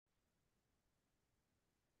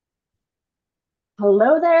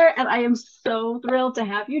Hello there, and I am so thrilled to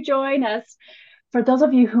have you join us. For those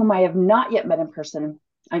of you whom I have not yet met in person,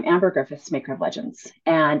 I'm Amber Griffiths, maker of legends,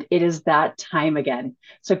 and it is that time again.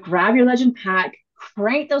 So grab your legend pack,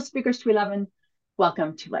 crank those speakers to 11.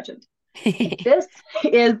 Welcome to Legend. This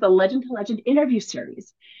is the Legend to Legend interview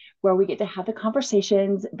series, where we get to have the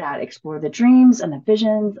conversations that explore the dreams and the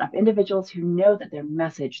visions of individuals who know that their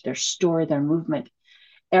message, their story, their movement,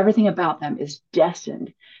 everything about them is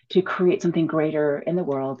destined to create something greater in the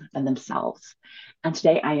world than themselves. And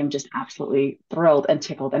today I am just absolutely thrilled and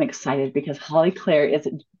tickled and excited because Hollie Clere is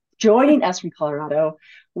joining us from Colorado.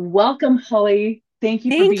 Welcome, Hollie. Thank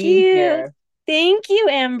you for Thank being you. here. Thank you,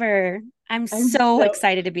 Amber. I'm I'm so so,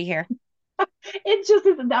 excited to be here. it just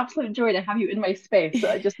is an absolute joy to have you in my space. So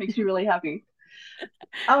it just makes me really happy.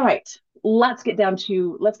 All right, let's get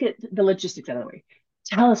the logistics out of the way.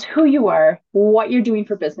 Tell us who you are, what you're doing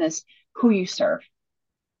for business, who you serve.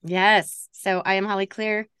 Yes. So I am Holly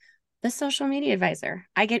Clear, the social media advisor.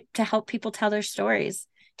 I get to help people tell their stories,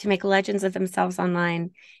 to make legends of themselves online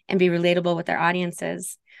and be relatable with their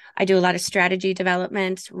audiences. I do a lot of strategy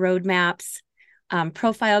development, roadmaps,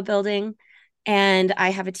 profile building, and I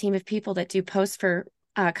have a team of people that do posts for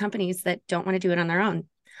companies that don't want to do it on their own.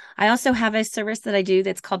 I also have a service that I do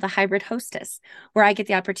that's called the Hybrid Hostess, where I get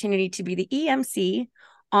the opportunity to be the EMC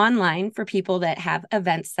online for people that have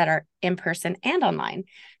events that are in person and online.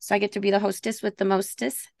 So I get to be the hostess with the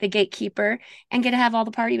mostess, the gatekeeper, and get to have all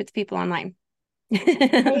the party with the people online.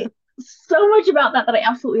 Hey, so much about that I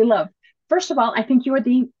absolutely love. First of all, I think you are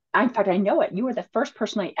in fact, I know it. You were the first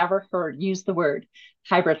person I ever heard use the word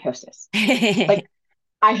hybrid hostess. Like,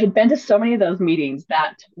 I had been to so many of those meetings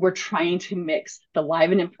that were trying to mix the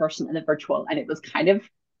live and in person and the virtual, and it was kind of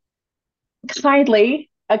kindly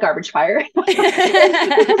a garbage fire. Because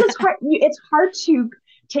it's hard to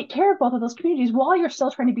take care of both of those communities while you're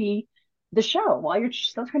still trying to be the show, while you're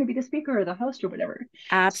still trying to be the speaker or the host or whatever.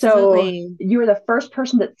 So Absolutely. you were the first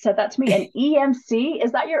person that said that to me. And EMC,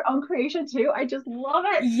 is that your own creation too? I just love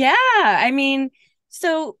it. Yeah. I mean,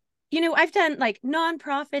 so, I've done like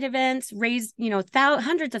nonprofit events, raised,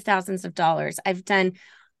 hundreds of thousands of dollars. I've done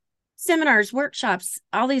seminars, workshops,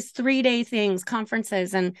 all these 3-day things,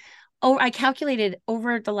 conferences. And I calculated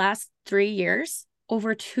over the last 3 years,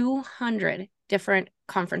 over 200 different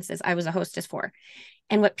conferences I was a hostess for.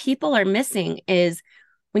 And what people are missing is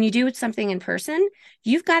when you do something in person,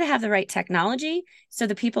 you've got to have the right technology so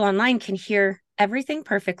the people online can hear everything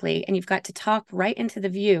perfectly. And you've got to talk right into the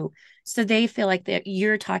view so they feel like that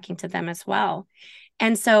you're talking to them as well.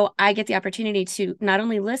 And so I get the opportunity to not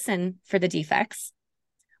only listen for the defects,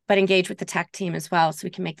 but engage with the tech team as well so we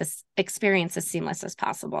can make this experience as seamless as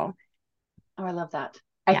possible. Oh, I love that.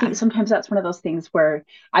 I Yeah. think sometimes that's one of those things where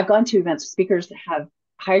I've gone to events, speakers that have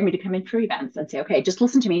hired me to come in for events and say, okay, just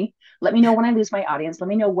listen to me. Let me know when I lose my audience. Let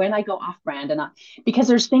me know when I go off brand. Because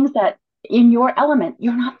there's things that in your element,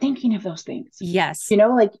 you're not thinking of those things. Yes. You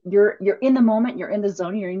know, like you're in the moment, you're in the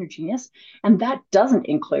zone, you're in your genius. And that doesn't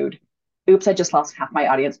include, oops, I just lost half my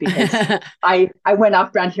audience because I went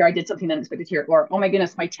off brand here. I did something unexpected here, or oh my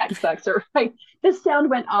goodness, my tech sucks, or right, this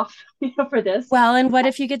sound went off, for this. Well, and what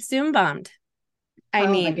if you get Zoom bombed? I Oh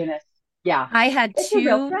my mean, goodness. Yeah. I had It's a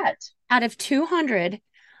real two threat. out of 200,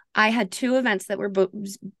 I had two events that were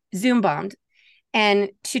Zoom bombed. And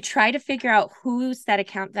to try to figure out whose that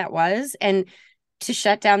account that was and to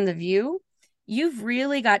shut down the view, you've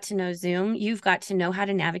really got to know Zoom. You've got to know how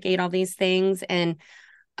to navigate all these things. And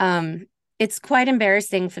um, it's quite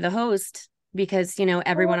embarrassing for the host because, Oh,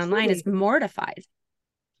 everyone online is absolutely. mortified.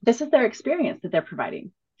 This is their experience that they're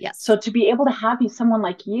providing. Yes. So to be able to have someone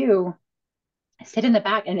like you sit in the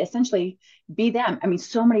back and essentially be them. I mean,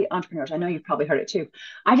 so many entrepreneurs, I know you've probably heard it too.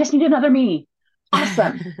 I just need another me.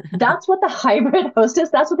 Awesome. That's what the hybrid hostess,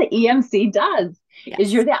 that's what the EMC does,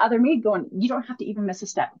 is you're Yes, the other me going, you don't have to even miss a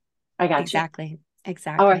step. I got you. exactly. Oh, I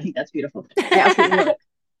Exactly. think that's beautiful. I absolutely love it.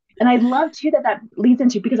 And I love too that that leads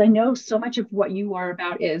into, because I know so much of what you are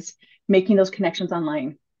about is making those connections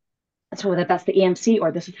online. So whether that's the EMC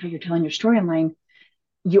or this is how you're telling your story online,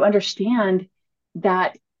 you understand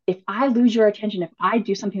that if I lose your attention, if I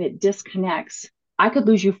do something that disconnects, I could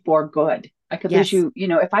lose you for good. I could lose Yes.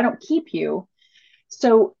 you, if I don't keep you.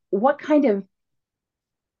 So what kind of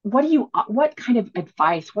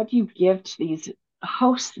advice, what do you give to these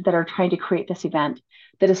hosts that are trying to create this event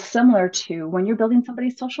that is similar to when you're building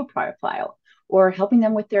somebody's social profile or helping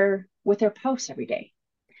them with their posts every day?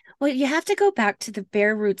 Well, you have to go back to the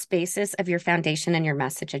bare roots basis of your foundation and your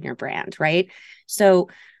message and your brand, right? So,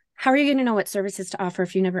 how are you going to know what services to offer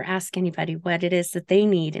if you never ask anybody what it is that they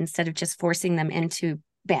need instead of just forcing them into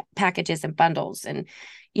packages and bundles? And,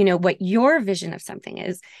 what your vision of something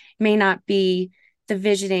is may not be the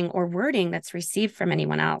visioning or wording that's received from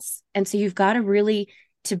anyone else. And so you've got to really,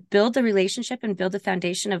 to build the relationship and build the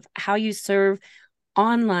foundation of how you serve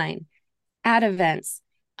online, at events,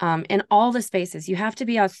 in all the spaces, you have to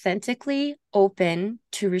be authentically open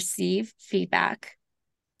to receive feedback,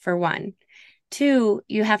 for one. Two,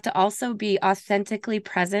 you have to also be authentically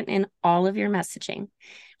present in all of your messaging,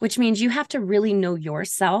 which means you have to really know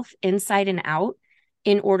yourself inside and out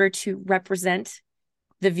in order to represent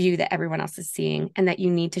the view that everyone else is seeing and that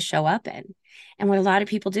you need to show up in. And what a lot of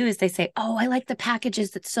people do is they say, oh, I like the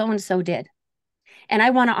packages that so-and-so did, and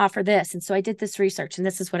I want to offer this. And so I did this research and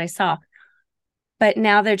this is what I saw. But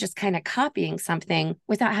now they're just kind of copying something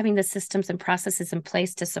without having the systems and processes in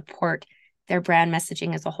place to support their brand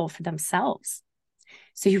messaging as a whole for themselves.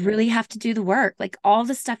 So you really have to do the work. Like all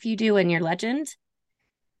the stuff you do in your legend,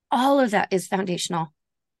 all of that is foundational.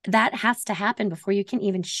 That has to happen before you can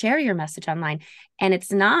even share your message online. And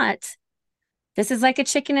it's not, this is like a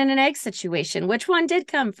chicken and an egg situation. Which one did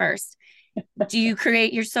come first? Do you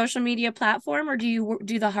create your social media platform, or do you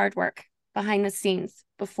do the hard work behind the scenes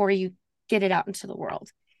before you get it out into the world?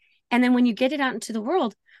 And then when you get it out into the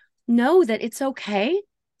world, know that it's okay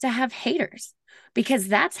to have haters, because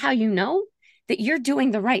that's how you know that you're doing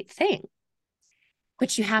the right thing.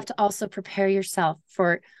 But you have to also prepare yourself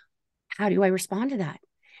for, how do I respond to that?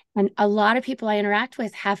 And a lot of people I interact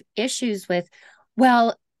with have issues with,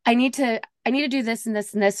 well, I need to do this and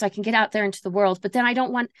this and this so I can get out there into the world, but then I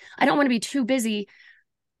don't want to be too busy.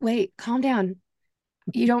 Wait, calm down.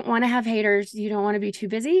 You don't want to have haters, you don't want to be too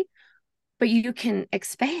busy, but you can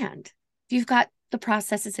expand. You've got the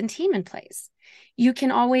processes and team in place. You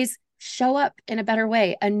can always show up in a better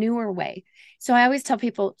way, a newer way. So I always tell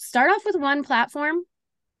people, start off with one platform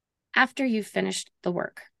after you've finished the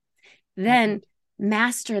work. Then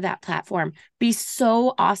master that platform. Be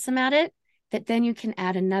so awesome at it that then you can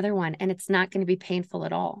add another one, and it's not going to be painful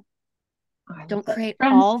at all. Don't create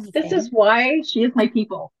Friends, all the this things. is why she is my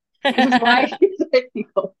people. This is why she's my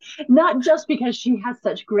people. Not just because she has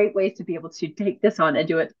such great ways to be able to take this on and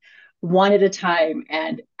do it one at a time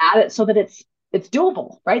and add it so that it's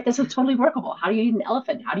doable, right? This is totally workable. How do you eat an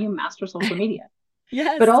elephant? How do you master social media?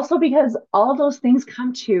 Yes. But also because all of those things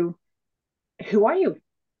come to, who are you?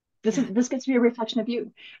 This gets to be a reflection of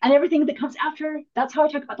you. And everything that comes after, that's how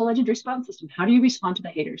I talk about the legend response system. How do you respond to the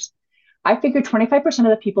haters? I figure 25%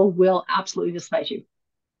 of the people will absolutely despise you.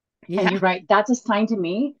 Yeah. And you're right. That's a sign to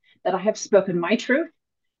me that I have spoken my truth,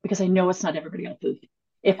 because I know it's not everybody else's.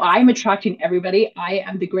 If I'm attracting everybody, I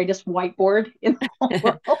am the greatest whiteboard in the whole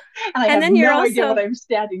world. And I and have no idea what I'm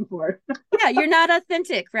standing for. Yeah, you're not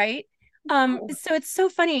authentic, right? So it's so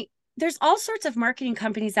funny. There's all sorts of marketing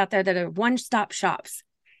companies out there that are one-stop shops.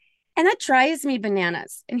 And that drives me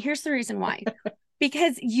bananas. And here's the reason why.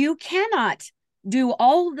 Because you cannot do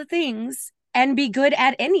all the things and be good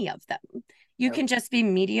at any of them. You can just be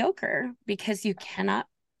mediocre, because you cannot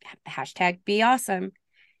 #be awesome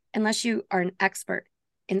unless you are an expert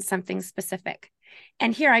in something specific.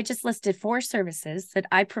 And here I just listed 4 services that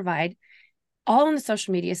I provide, all in the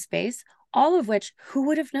social media space, all of which, who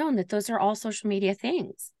would have known that those are all social media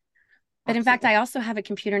things? But in fact, I also have a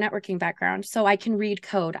computer networking background, so I can read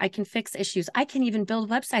code, I can fix issues, I can even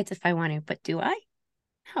build websites if I want to. But do I?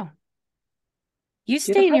 No. You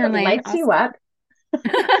stay in your lane. Lights you up.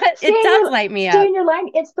 It does light me up. Stay in your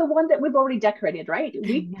lane. It's the one that we've already decorated, right?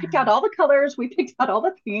 We picked out all the colors. We picked out all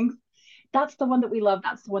the things. That's the one that we love.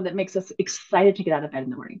 That's the one that makes us excited to get out of bed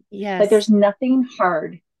in the morning. Yes. Like there's nothing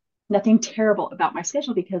hard, nothing terrible about my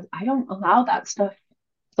schedule, because I don't allow that stuff,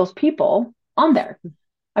 those people on there.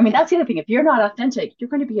 I mean, that's the other thing. If you're not authentic, you're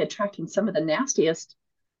going to be attracting some of the nastiest,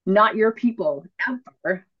 not your people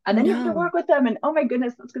ever. And then you have to work with them. And oh my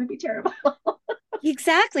goodness, that's going to be terrible.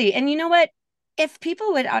 Exactly. And you know what? If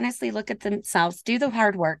people would honestly look at themselves, do the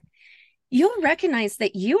hard work, you'll recognize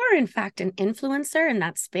that you are in fact an influencer in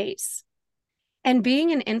that space. And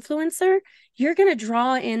being an influencer, you're going to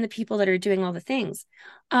draw in the people that are doing all the things.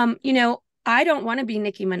 I don't want to be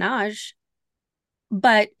Nicki Minaj,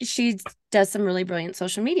 but she does some really brilliant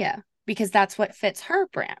social media because that's what fits her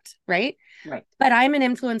brand, right? Right. But I'm an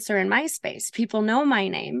influencer in my space. People know my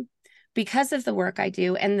name because of the work I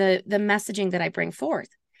do and the messaging that I bring forth.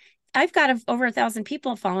 I've got over 1,000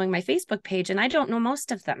 people following my Facebook page, and I don't know most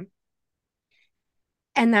of them.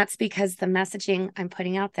 And that's because the messaging I'm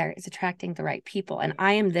putting out there is attracting the right people, and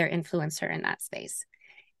I am their influencer in that space.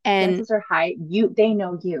 And chances are high they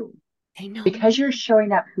know you. They know because you're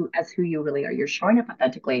showing up as who you really are. You're showing up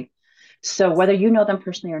authentically. So whether you know them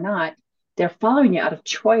personally or not, they're following you out of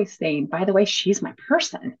choice, saying, by the way, she's my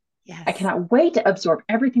person. Yes. I cannot wait to absorb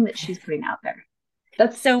everything that she's putting out there.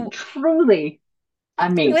 That's so truly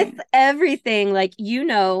with Amazing. everything. Like,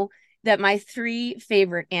 that my three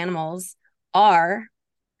favorite animals are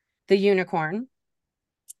the unicorn,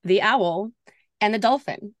 the owl, and the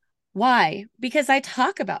dolphin. Why? Because I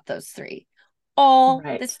talk about those three all the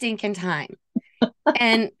Right. stinking time.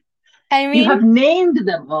 And I You have mean, named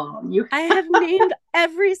them all. I have named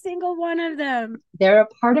every single one of them. They're a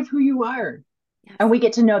part of who you are. Yes, And we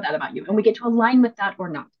get to know that about you. And we get to align with that or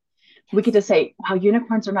not. We get to say, wow,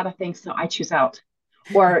 unicorns are not a thing, so I choose out.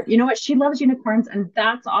 Or, you know what, she loves unicorns and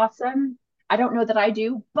that's awesome. I don't know that I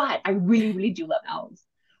do, but I really, really do love owls.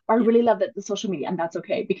 Or I yes. really love the social media, and that's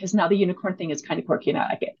okay because now the unicorn thing is kind of quirky and I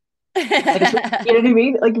like it. Like it's, you know Yeah. what I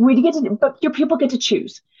mean? Like we get to, but your people get to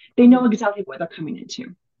choose. They know Mhm. exactly what they're coming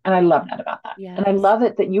into. And I love that about that. And I Yes. love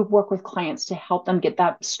it that you work with clients to help them get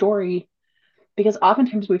that story because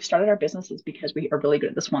oftentimes we've started our businesses because we are really good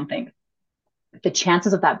at this one thing. The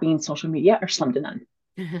chances of that being social media are slim to none.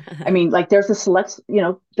 I mean, like there's a select,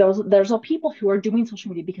 there's a people who are doing social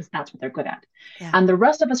media because that's what they're good at. Yeah. And the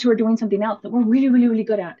rest of us who are doing something else that we're really, really, really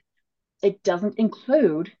good at, it doesn't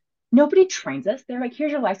include, nobody trains us. They're like,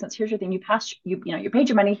 here's your license, here's your thing, you passed, you paid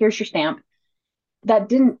your money, here's your stamp. That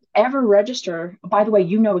didn't ever register. By the way,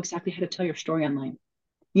 you know exactly how to tell your story online.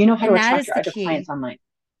 You know how to And that attract is your the ideal key. clients online.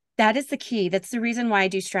 That is the key. That's the reason why I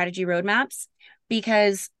do strategy roadmaps,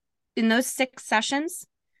 because in those 6 sessions,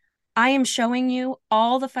 I am showing you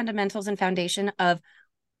all the fundamentals and foundation of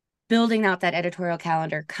building out that editorial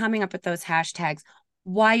calendar, coming up with those hashtags,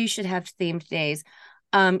 why you should have themed days.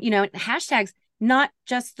 Hashtags, not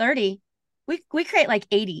just 30. We create like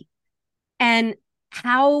 80. And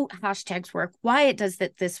how hashtags work, why it does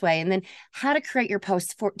it this way, and then how to create your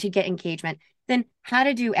posts to get engagement, then how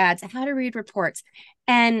to do ads, how to read reports.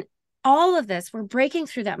 And all of this, we're breaking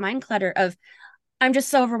through that mind clutter of, I'm just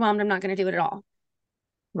so overwhelmed, I'm not going to do it at all.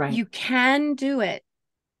 Right. You can do it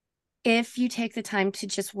if you take the time to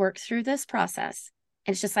just work through this process.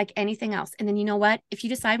 And it's just like anything else. And then you know what? If you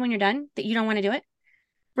decide when you're done that you don't want to do it,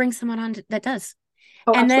 bring someone on that does.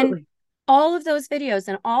 Oh, And then absolutely. all of those videos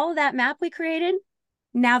and all of that map we created,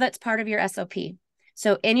 now that's part of your SOP.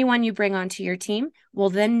 So anyone you bring onto your team will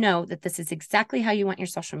then know that this is exactly how you want your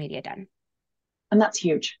social media done. And that's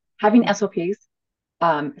huge. Having Yeah. SOPs,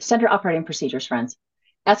 standard operating procedures, friends.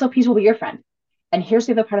 SOPs will be your friend. And here's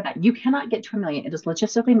the other part of that. You cannot get to a million. It is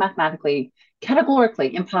logistically, mathematically,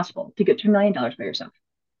 categorically impossible to get to $1 million by yourself.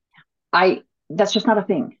 That's just not a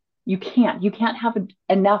thing. You can't have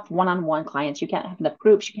enough one-on-one clients. You can't have enough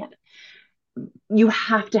groups. You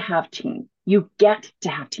have to have team. You get to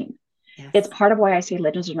have team. It's Yes. part of why I say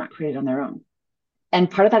legends are not created on their own.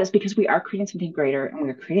 And part of that is because we are creating something greater and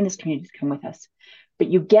we're creating this community to come with us. But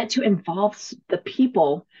you get to involve the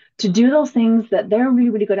people to do those things that they're really,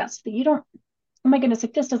 really good at so that you don't, oh my goodness,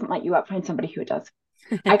 if this doesn't light you up, find somebody who does.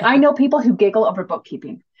 I know people who giggle over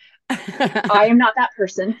bookkeeping. I am not that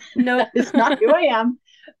person. That Nope. is not who I am.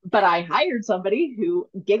 But I hired somebody who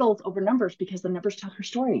giggles over numbers because the numbers tell her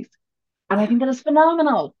stories. And I Yeah, think that is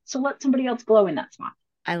phenomenal. So let somebody else glow in that spot.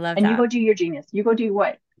 I love And you that. go do your genius. You go do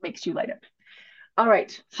what makes you light up. All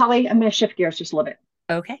right, Holly, I'm going to shift gears just a little bit.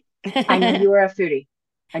 Okay. I know you are a foodie.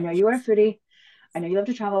 I know you are a foodie. I know you love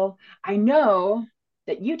to travel. I know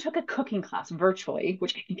that you took a cooking class virtually,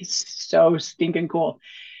 which I think is so stinking cool.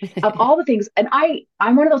 Of all the things, and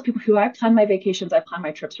I'm one of those people who I plan my vacations, I plan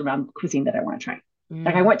my trips around cuisine that I want to try.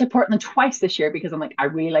 Like I Mm. went to Portland twice this year because I'm like, I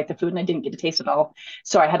really like the food and I didn't get to taste it all.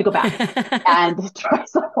 So I had to go back and try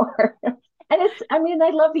some more. And I mean, I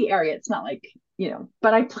love the area. It's not like,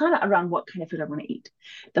 but I plan it around what kind of food I want to eat.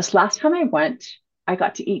 This last time I went, I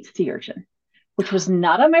got to eat sea urchin, which was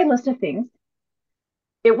not on my list of things.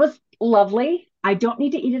 It was lovely. I don't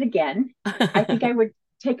need to eat it again. I think I would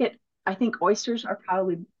take it. I think oysters are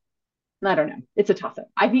probably, I don't know. It's a toss up.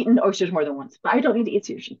 I've eaten oysters more than once, but I don't need to eat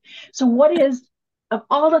sushi. So, what is, of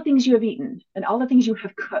all the things you have eaten and all the things you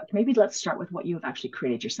have cooked, maybe let's start with what you have actually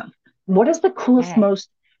created yourself. What is the coolest, Okay. most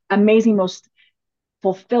amazing, most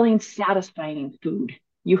fulfilling, satisfying food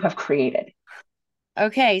you have created?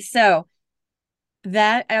 Okay. So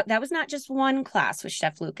that was not just one class with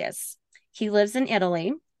Chef Lucas. He lives in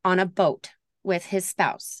Italy on a boat with his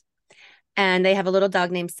spouse, and they have a little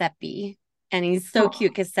dog named Seppi, and he's so Oh,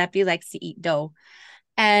 cute because Seppi likes to eat dough.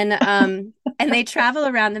 And they travel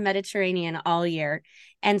around the Mediterranean all year.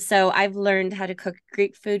 And so I've learned how to cook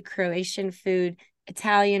Greek food, Croatian food,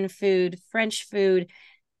 Italian food, French food,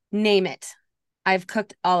 name it. I've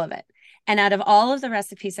cooked all of it. And out of all of the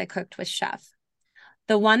recipes I cooked with Chef,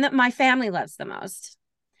 the one that my family loves the most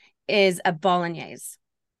is a bolognese.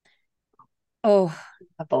 Oh,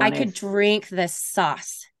 I could bolognese. drink this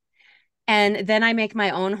sauce. And then I make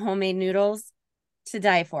my own homemade noodles to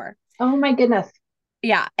die for. Oh my goodness.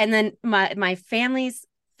 Yeah. And then my family's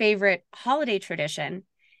favorite holiday tradition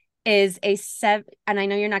is a seven, and I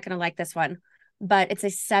know you're not going to like this one, but it's a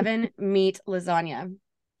 7 meat lasagna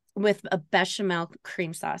with a bechamel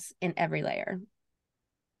cream sauce in every layer.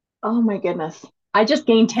 Oh my goodness. I just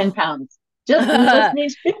gained 10 pounds just But listening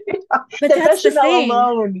to the that's the bechamel thing.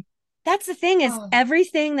 alone. That's the thing is Oh,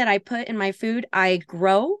 everything that I put in my food, I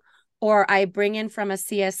grow or I bring in from a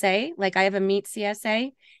CSA. Like I have a meat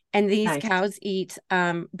CSA, and these nice. cows eat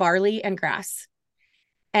barley and grass.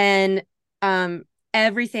 And um,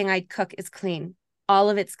 everything I cook is clean. All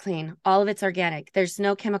of it's clean. All of it's organic. There's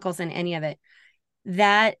no chemicals in any of it.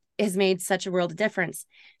 That has made such a world of difference.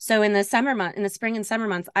 So in the spring and summer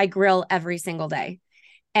months, I grill every single day.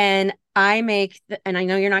 And and I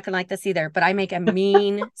know you're not going to like this either, but I make a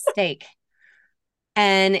mean steak.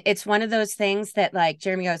 And it's one of those things that like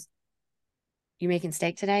Jeremy goes, "You making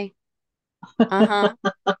steak today?" Uh-huh.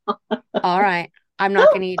 All right. I'm not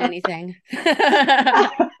going to eat anything.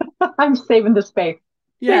 I'm saving the space,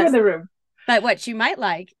 saving Yes. the room. But what you might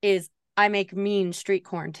like is I make mean street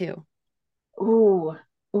corn too. Ooh,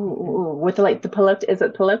 ooh, ooh, Mhm. ooh. With like the pelote, is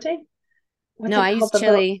it pelote? What's No, it I use called?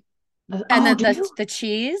 chili and Oh, do you? the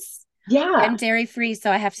cheese. I'm Yeah. dairy free,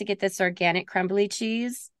 so I have to get this organic crumbly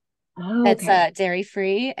cheese. Oh, It's okay. dairy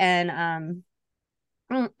free and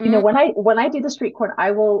When I do the street corn,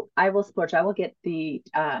 I will splurge. I will get the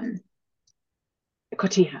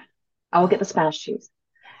cotija. I will get oh the Spanish cheese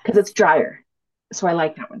because it's yes. drier. So I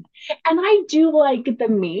like that one. And I do like the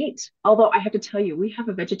meat, although I have to tell you, we have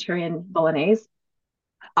a vegetarian bolognese.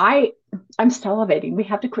 I I'm salivating. We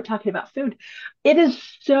have to quit talking about food. It's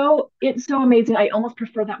so amazing. I almost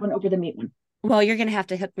prefer that one over the meat one. Well, you're gonna have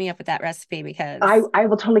to hook me up with that recipe because I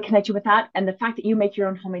will totally connect you with that. And the fact that you make your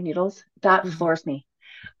own homemade noodles, that Mhm. floors me.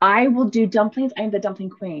 I will do dumplings. I am the dumpling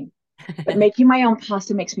queen. But making my own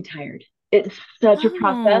pasta makes me tired. It's such a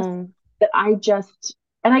process Oh, that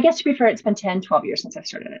and I guess to be fair, it's been 10, 12 years since I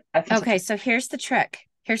started it. Since I've okay. tried. So here's the trick.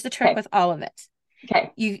 Here's the trick Okay. with all of it.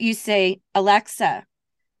 Okay. You say, Alexa,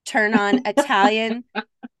 turn on Italian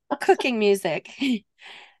cooking music.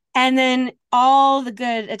 And then all the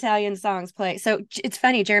good Italian songs play. So it's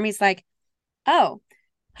funny. Jeremy's like, "Oh,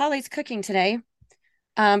 Hollie's cooking today,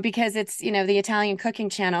 because it's the Italian cooking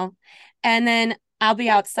channel." And then I'll be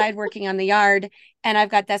outside working on the yard, and I've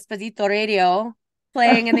got Despacito radio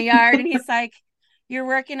playing in the yard, and he's like, "You're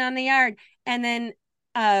working on the yard." And then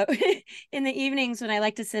uh, in the evenings when I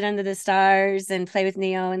like to sit under the stars and play with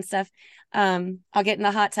Neo and stuff, I'll get in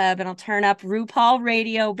the hot tub and I'll turn up RuPaul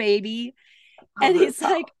radio, baby. Oh, And he's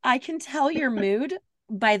RuPaul. like, I can tell your mood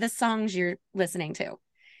by the songs you're listening to.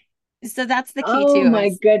 So that's the key Oh too. my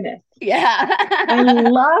goodness. I Yeah.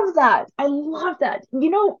 love that. I love that.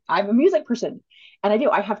 I'm a music person and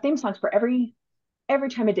I have theme songs for every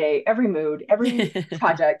time of day, every mood, every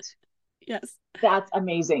project. Yes. That's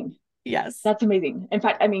amazing. Yes. That's amazing. In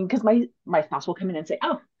fact, I mean, because my spouse will come in and say,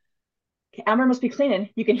 "Oh, Amber must be cleaning."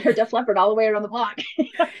 You can hear Def Leppard all the way around the block.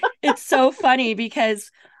 It's so funny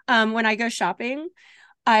because when I go shopping,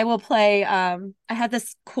 I will play I have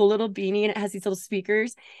this cool little beanie and it has these little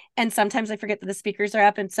speakers, and sometimes I forget that the speakers are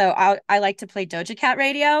up, and so I like to play Doja Cat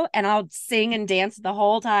radio and I'll sing and dance the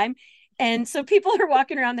whole time. And so people are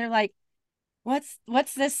walking around, they're like, what's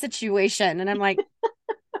this situation? And I'm like,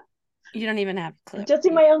 you don't even have a clue. Just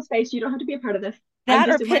in my own space. You don't have to be a part of this. I'm That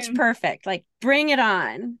or just in my Pitch own. Perfect. Like, bring it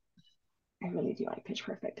on. I really do like Pitch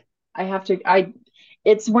Perfect. I have to.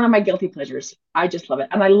 It's one of my guilty pleasures. I just love it,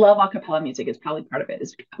 and I love acapella music. Is probably part of it.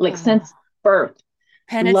 Is like Oh, since birth,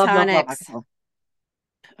 love pentatonics. acapella.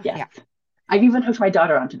 Oh, Yes, yeah. I've even hooked my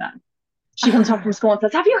daughter onto that. She comes home from school and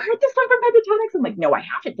says, "Have you heard this song from Pentatonics?" I'm like, "No, I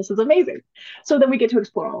haven't. This is amazing." So then we get to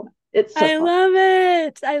explore all of it. It's so I fun. love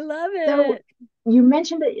it. I love So it. you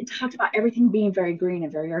mentioned that it talked about everything being very green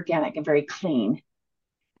and very organic and very clean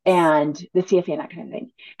and the CFA and that kind of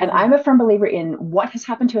thing. And Mhm. I'm a firm believer in what has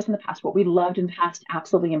happened to us in the past, what we loved in the past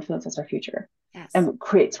absolutely influences our future Yes. and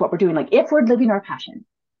creates what we're doing. Like if we're living our passion,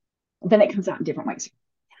 then it comes out in different ways.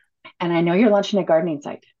 And I know you're launching a gardening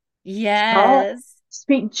site. Tell, Yes.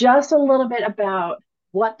 speak just a little bit about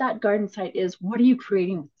what that garden site is. What are you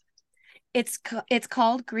creating? It's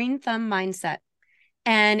called Green Thumb Mindset.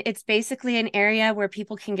 And it's basically an area where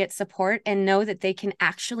people can get support and know that they can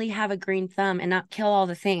actually have a green thumb and not kill all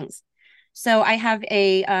the things. So I have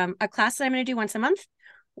a class that I'm going to do once a month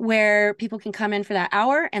where people can come in for that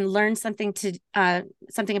hour and learn something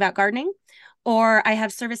about gardening. Or I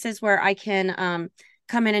have services where I can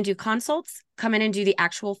come in and do consults, come in and do the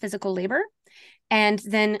actual physical labor, and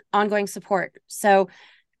then ongoing support. So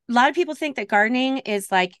a lot of people think that gardening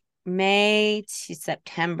is like May to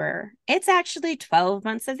September. It's actually 12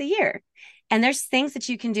 months of the year. And there's things that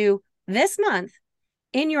you can do this month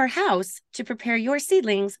in your house to prepare your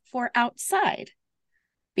seedlings for outside.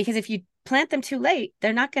 Because if you plant them too late,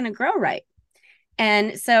 they're not going to grow right.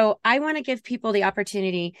 And so I want to give people the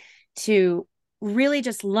opportunity to really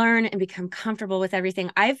just learn and become comfortable with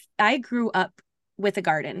everything. I grew up with a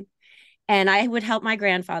garden, and I would help my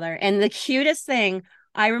grandfather. And the cutest thing,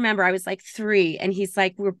 I remember I was like 3, and he's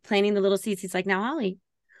like, we're planting the little seeds. He's like, now, Hollie,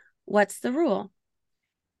 what's the rule?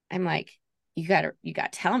 I'm like, you gotta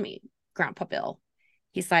tell me, Grandpa Bill.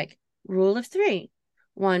 He's like, rule of 3,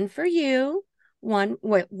 1 for you, one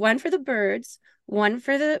for the birds, 1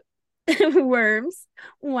 for the worms,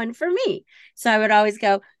 1 for me. So I would always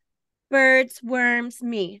go, birds, worms,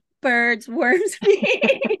 me, birds, worms,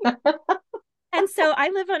 me. And so I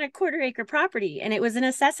live on a 1/4 acre property, and it was a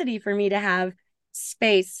necessity for me to have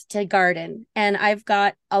space to garden. And I've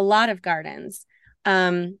got a lot of gardens.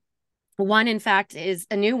 One, in fact, is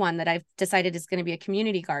a new one that I've decided is going to be a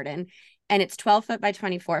community garden, and it's 12 foot by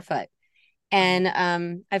 24 foot.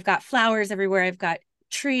 And I've got flowers everywhere. I've got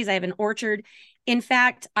trees. I have an orchard. In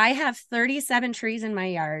fact, I have 37 trees in my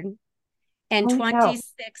yard and Holy cow.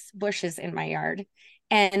 26 bushes in my yard.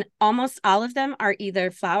 And almost all of them are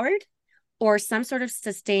either flowered or some sort of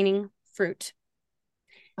sustaining fruit.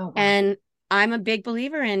 Oh, wow. And I'm a big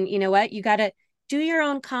believer in, you know what, you got to do your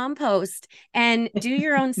own compost and do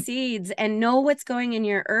your own seeds and know what's going in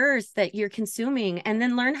your earth that you're consuming, and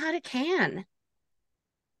then learn how to can.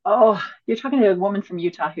 Oh, you're talking to a woman from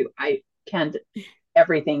Utah who I canned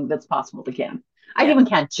everything that's possible to can. I've Yeah. even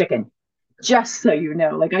canned chicken, just so you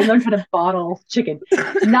know. Like I learned how to bottle chicken.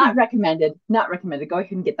 Not recommended. Not recommended. Go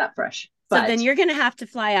ahead and get that fresh. So then But you're going to have to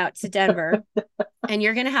fly out to Denver, and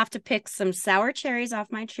you're going to have to pick some sour cherries off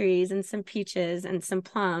my trees and some peaches and some oh,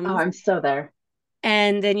 plums. I'm so there.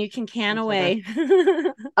 And then you can can I'm so there.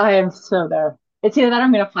 away. I am so there. It's either that or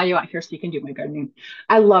I'm going to fly you out here so you can do my gardening.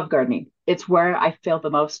 I love gardening. It's where I feel the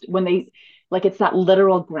most when they like it's that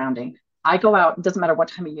literal grounding. I go out, it doesn't matter what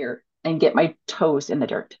time of year, and get my toes in the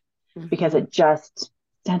dirt because Mm-hmm. it just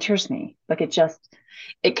centers me. Like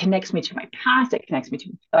it connects me to my past. It connects me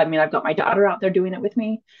to, I mean, I've got my daughter out there doing it with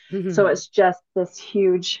me. So Mm-hmm. it's just this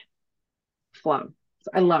huge flow.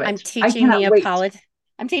 So I love I'm it. I teaching cannot wait. Neapolitan.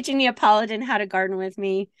 I'm teaching Neapolitan how to garden with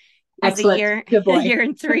me. He's a Excellent. year, Good a boy. year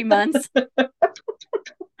and 3 months.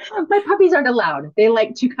 My puppies aren't allowed. They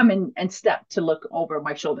like to come in and step to look over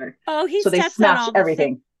my shoulder. Oh, he So they steps on smash all the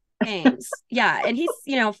everything. things. Yeah, and he's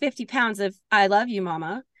 50 pounds of I love you,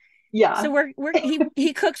 mama. So Yeah.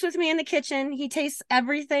 he cooks with me in the kitchen. He tastes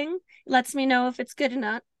everything, lets me know if it's good or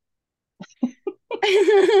not.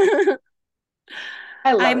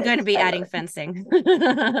 I love I'm it. going to be I love adding it. fencing.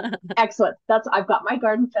 Excellent. I've got my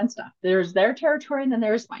garden fenced off. There's their territory and then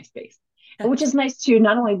there's my space, which That's is nice too,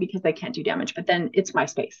 not only because they can't do damage, but then it's my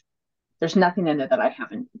space. There's nothing in there that I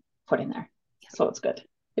haven't put in there. So it's good.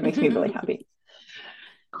 It makes me really happy.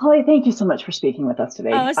 Holly, thank you so much for speaking with us Oh,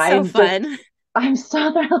 today. it's so fun. I'm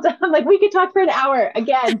so thrilled. I'm like, we could talk for an hour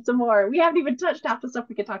again, some more. We haven't even touched half the stuff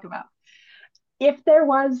we could talk about. If there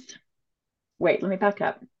was, wait, let me back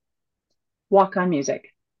up. Walk on music.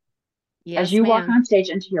 As Yes, you walk ma'am. on stage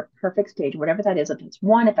into your perfect stage, whatever that is, if it's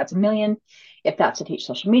one, if that's a million, if that's to teach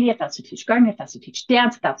social media, if that's to teach gardening, if that's to teach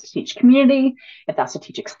dance, if that's to teach community, if that's to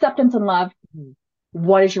teach acceptance and love,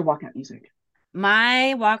 what is your walkout music?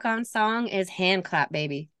 My walk-on song is Hand Clap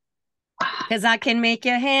Baby, because I can make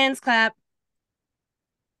your hands clap.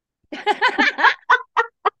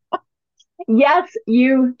 Yes,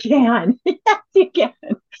 you can. Yes, you can.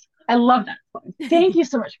 I love that song. Thank you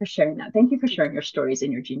so much for sharing that. Thank you for sharing your stories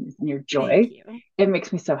and your genius and your Thank joy. you. It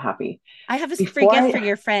makes me so happy. I have a free Before gift I, for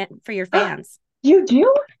your friend, for your fans. you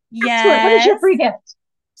do? Excellent. What is your Yes. free gift?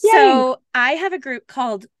 Yay. So I have a group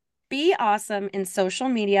called Be Awesome in Social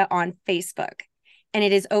Media on Facebook, and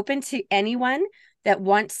it is open to anyone that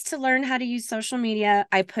wants to learn how to use social media.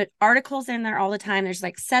 I put articles in there all the time. There's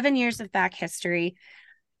like 7 years of back history.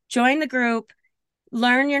 Join the group,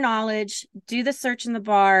 learn your knowledge, do the search in the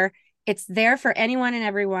bar. It's there for anyone and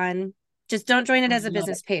everyone. Just don't join it I as a love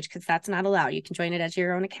business it. page because that's not allowed. You can join it as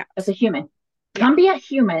your own As account. a human. Yeah. Come be a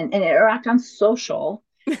human and interact on social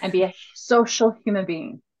and be a social human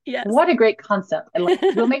being. Yes. What a great concept. I love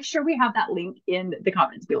it. We'll make sure we have that link in the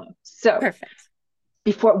comments below. So Perfect.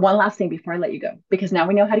 before one last thing before I let you go, because now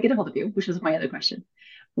we know how to get a hold of you, which was my other question.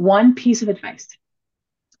 One piece of advice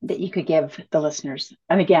that you could give the listeners,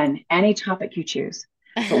 and again, any topic you choose,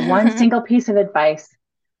 but one single piece of advice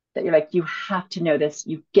that you're like, you have to know this,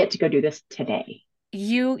 you get to go do this today.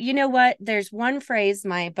 You know what? There's one phrase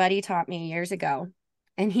my buddy taught me years ago,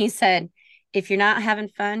 and he said, If you're not having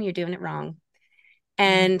fun, you're doing it wrong.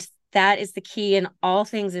 And that is the key in all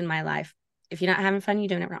things in my life. If you're not having fun, you're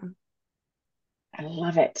doing it wrong. I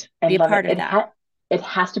love it. I Be a love it. part of that. It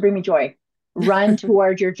has to bring me joy. Run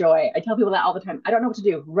toward your joy. I tell people that all the time. I don't know what to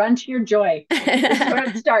do. Run to your joy. This is where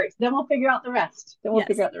it starts. Then we'll figure out the rest.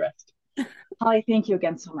 Yes. Hollie, thank you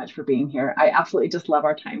again so much for being here. I absolutely just love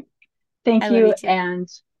our time. I Thank love you you too. and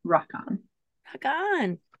rock on. Rock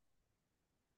on.